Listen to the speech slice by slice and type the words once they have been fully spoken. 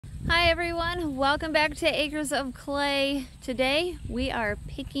Hi everyone, welcome back to Acres of Clay. Today we are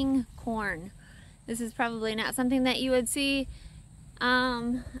picking corn. This is probably not something that you would see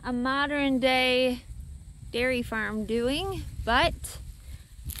a modern day dairy farm doing, but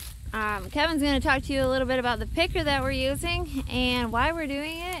Kevin's going to talk to you a little bit about the picker that we're using and why we're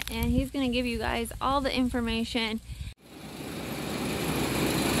doing it, and he's going to give you guys all the information.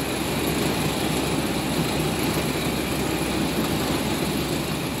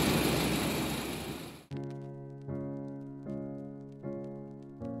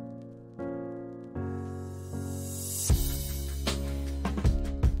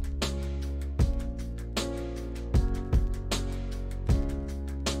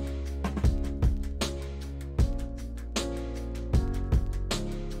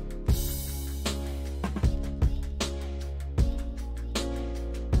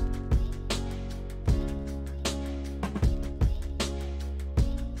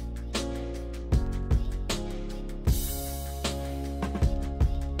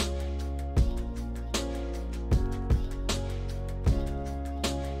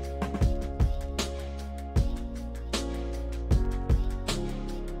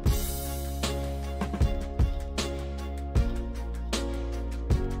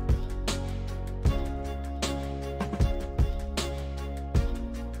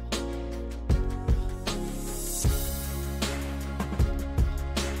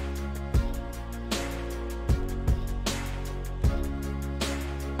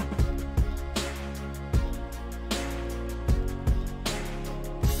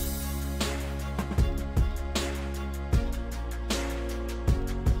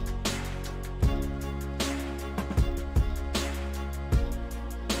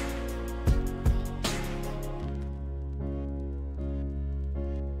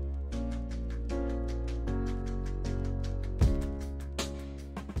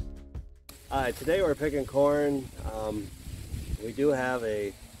 Alright, today we're picking corn. We do have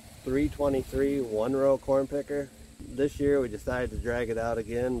a 323 one-row corn picker. This year we decided to drag it out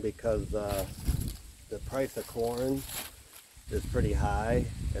again because the price of corn is pretty high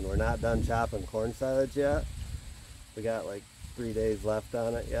and we're not done chopping corn silage yet. We got like 3 days left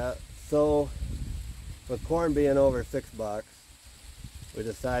on it yet. So with corn being over $6, we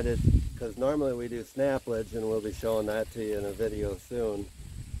decided, because normally we do snaplage and we'll be showing that to you in a video soon.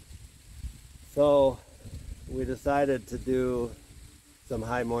 So we decided to do some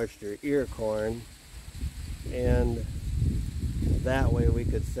high moisture ear corn, and that way we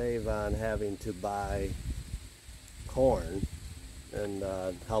could save on having to buy corn and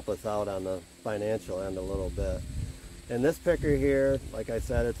help us out on the financial end a little bit. And this picker here, like I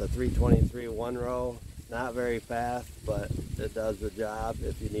said, it's a 323 one row. Not very fast, but it does the job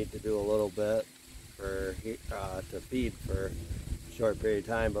if you need to do a little bit for to feed for short period of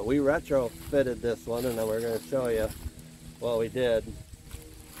time. But we retrofitted this one, and then we're going to show you what we did.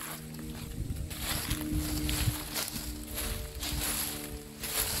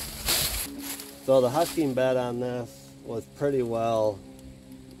 So the husking bed on this was pretty well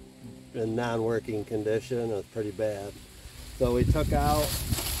in non-working condition. It was pretty bad. So we took out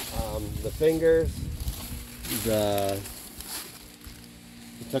the fingers.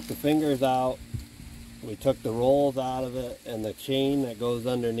 We took the fingers out. We took the rolls out of it and the chain that goes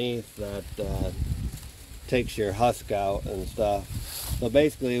underneath that takes your husk out and stuff. So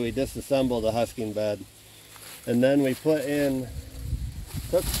basically we disassembled the husking bed, and then we took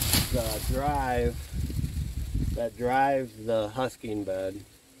the drive that drives the husking bed,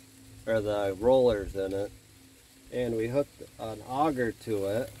 or the rollers in it, and we hooked an auger to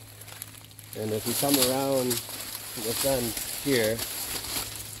it. And if you come around this end here,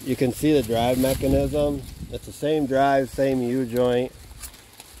 you can see the drive mechanism. It's the same drive, same U-joint,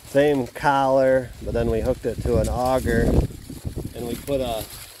 same collar, but then we hooked it to an auger and we put a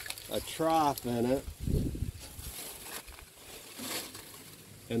trough in it.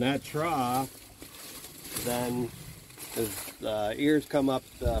 And that trough, then as the ears come up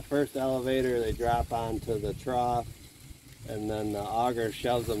the first elevator, they drop onto the trough, and then the auger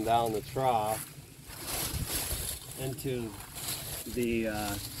shoves them down the trough into the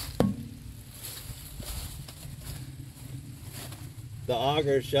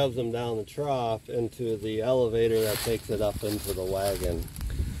auger shoves them down the trough into the elevator that takes it up into the wagon.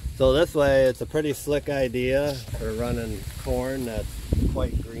 So this way it's a pretty slick idea for running corn that's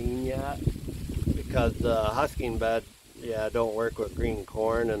quite green yet, because the husking bed, don't work with green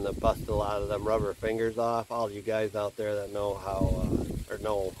corn, and they bust a lot of them rubber fingers off. All you guys out there that know how or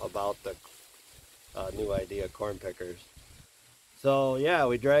know about the new idea corn pickers. So yeah,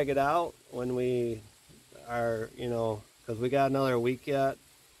 we drag it out when we are, because we got another week yet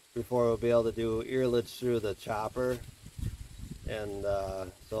before we'll be able to do earlets through the chopper. And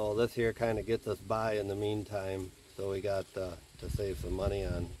so this here kind of gets us by in the meantime. So we got to save some money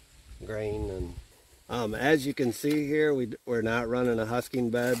on grain. And as you can see here, we're not running a husking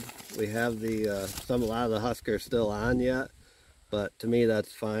bed. We have a lot of the husker still on yet, but to me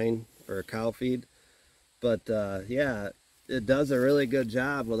that's fine for a cow feed. But yeah, it does a really good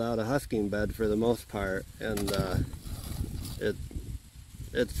job without a husking bed for the most part. And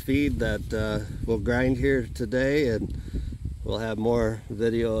it's feed that we'll grind here today, and we'll have more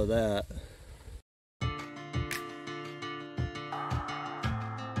video of that.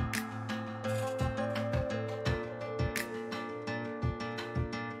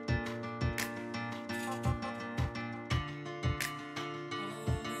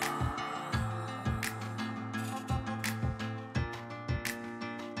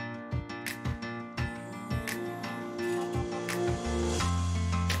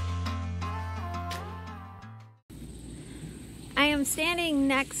 I am standing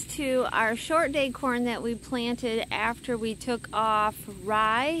next to our short day corn that we planted after we took off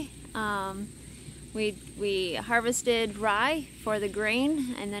rye. We harvested rye for the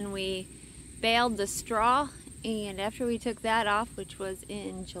grain, and then we baled the straw, and after we took that off, which was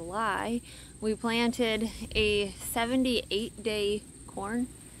in July, we planted a 78-day corn.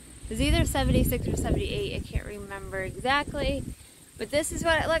 It was either 76 or 78, I can't remember exactly, but this is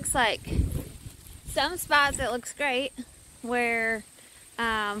what it looks like. Some spots it looks great, where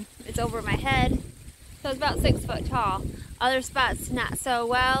it's over my head, so it's about 6 foot tall. Other spots not so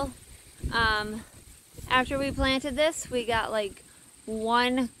well. After we planted this, we got like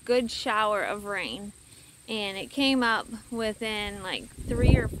one good shower of rain, and it came up within like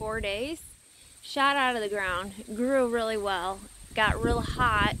 3 or 4 days, shot out of the ground, grew really well, got real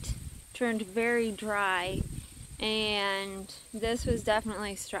hot, turned very dry, and this was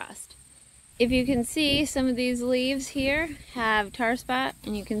definitely stressed. If you can see, some of these leaves here have tar spot,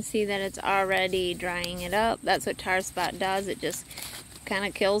 and you can see that it's already drying it up. That's what tar spot does. It just kind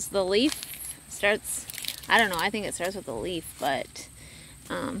of kills the leaf. Starts, I don't know, I think it starts with the leaf, but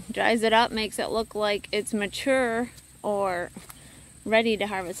dries it up, makes it look like it's mature or ready to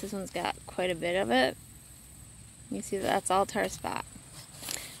harvest. This one's got quite a bit of it. You see that's all tar spot,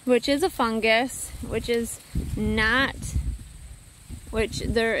 which is a fungus, which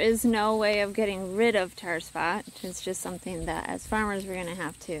there is no way of getting rid of tar spot. It's just something that as farmers we're going to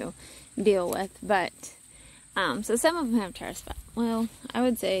have to deal with. But so some of them have tar spot. Well, I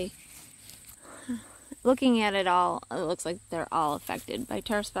would say, looking at it all, it looks like they're all affected by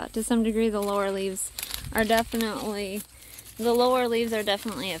tar spot to some degree. The lower leaves are definitely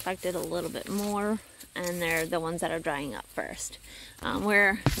affected a little bit more, and they're the ones that are drying up first,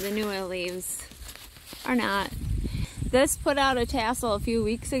 where the newer leaves are not. This put out a tassel a few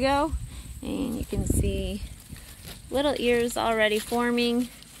weeks ago, and you can see little ears already forming.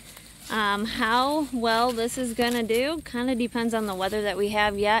 How well this is gonna do kind of depends on the weather that we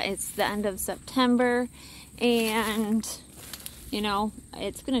have yet. It's the end of September, and you know,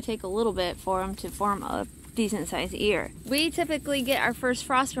 it's gonna take a little bit for them to form a decent sized ear. We typically get our first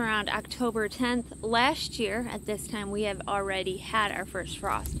frost around October 10th. Last year at this time we have already had our first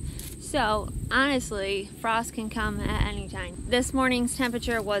frost. So honestly, frost can come at any time. This morning's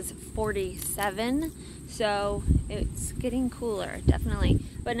temperature was 47, so it's getting cooler, definitely.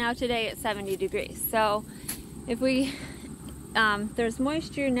 But now today it's 70 degrees. So if there's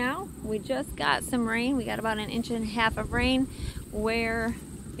moisture now. We just got some rain. We got about 1.5 inches of rain, where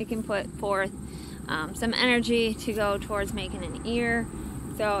it can put forth some energy to go towards making an ear.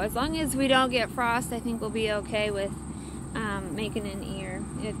 So as long as we don't get frost, I think we'll be okay with making an ear.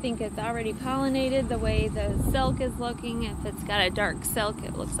 I think it's already pollinated the way the silk is looking. If it's got a dark silk,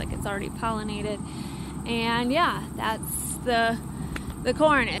 it looks like it's already pollinated. And yeah, that's the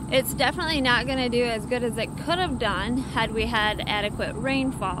corn. It's definitely not going to do as good as it could have done had we had adequate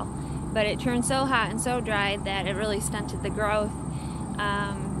rainfall, but it turned so hot and so dry that it really stunted the growth.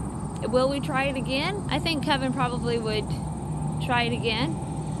 Will we try it again? I think Kevin probably would try it again.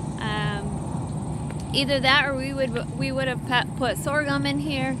 Either that, or we would have put sorghum in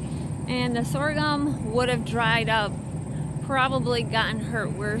here, and the sorghum would have dried up, probably gotten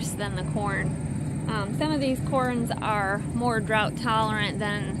hurt worse than the corn. Some of these corns are more drought tolerant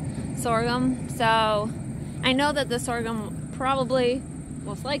than sorghum, so I know that the sorghum probably,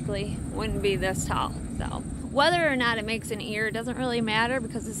 most likely, wouldn't be this tall. So whether or not it makes an ear doesn't really matter,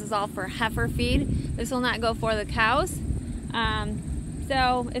 because this is all for heifer feed. This will not go for the cows.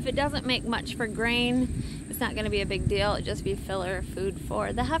 So if it doesn't make much for grain, it's not going to be a big deal. It'll just be filler food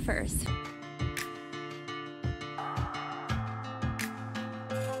for the heifers.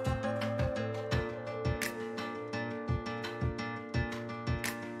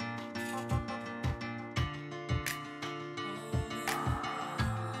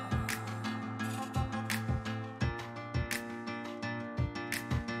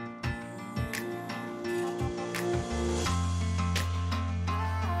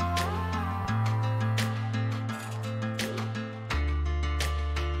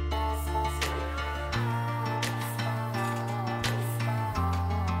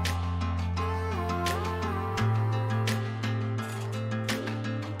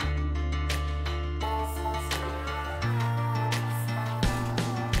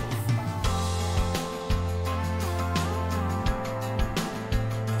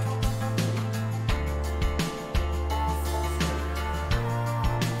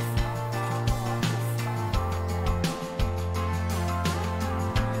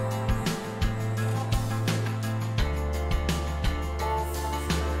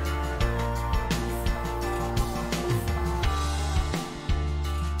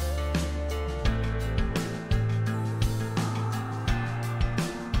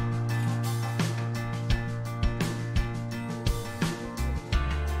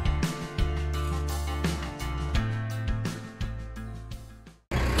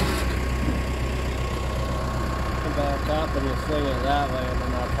 up and you swing it that way, and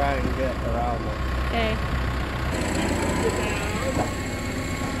then I'll try and get around it. Okay.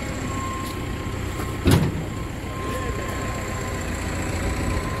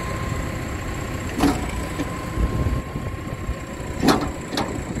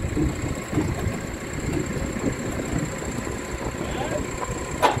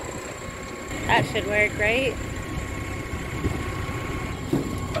 That should work, right?